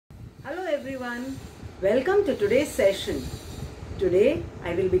everyone, welcome to today's session. Today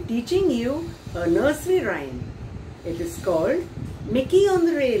I will be teaching you a nursery rhyme. It is called Mickey on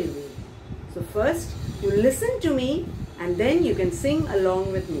the Railway. So first you listen to me and then you can sing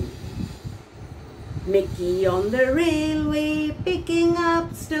along with me. Mickey on the railway picking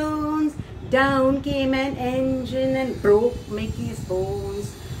up stones, down came an engine and broke Mickey's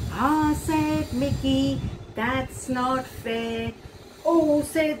bones. Ah, said Mickey, that's not fair. Oh,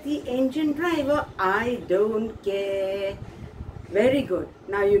 said the engine driver, I don't care. Very good.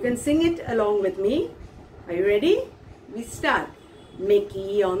 Now you can sing it along with me. Are you ready? We start.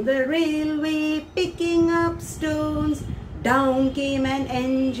 Mickey on the railway picking up stones, down came an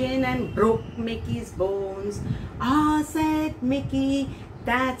engine and broke Mickey's bones. Ah, said Mickey,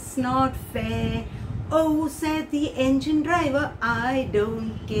 that's not fair. Oh, said the engine driver, I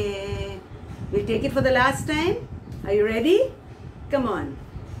don't care. We'll take it for the last time. Are you ready? Come on.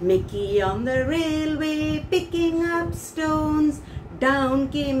 Mickey on the railway picking up stones, down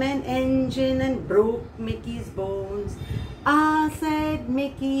came an engine and broke Mickey's bones. Ah, said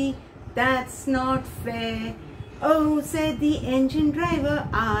Mickey, that's not fair. Oh, said the engine driver,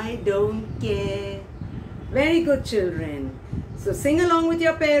 I don't care. Very good, children. So sing along with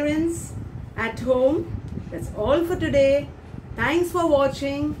your parents at home. That's all for today. Thanks for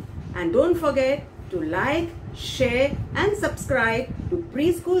watching and don't forget to like, share and subscribe to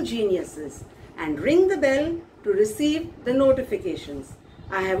Preschool Geniuses and ring the bell to receive the notifications.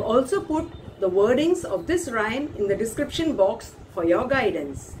 I have also put the wordings of this rhyme in the description box for your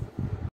guidance.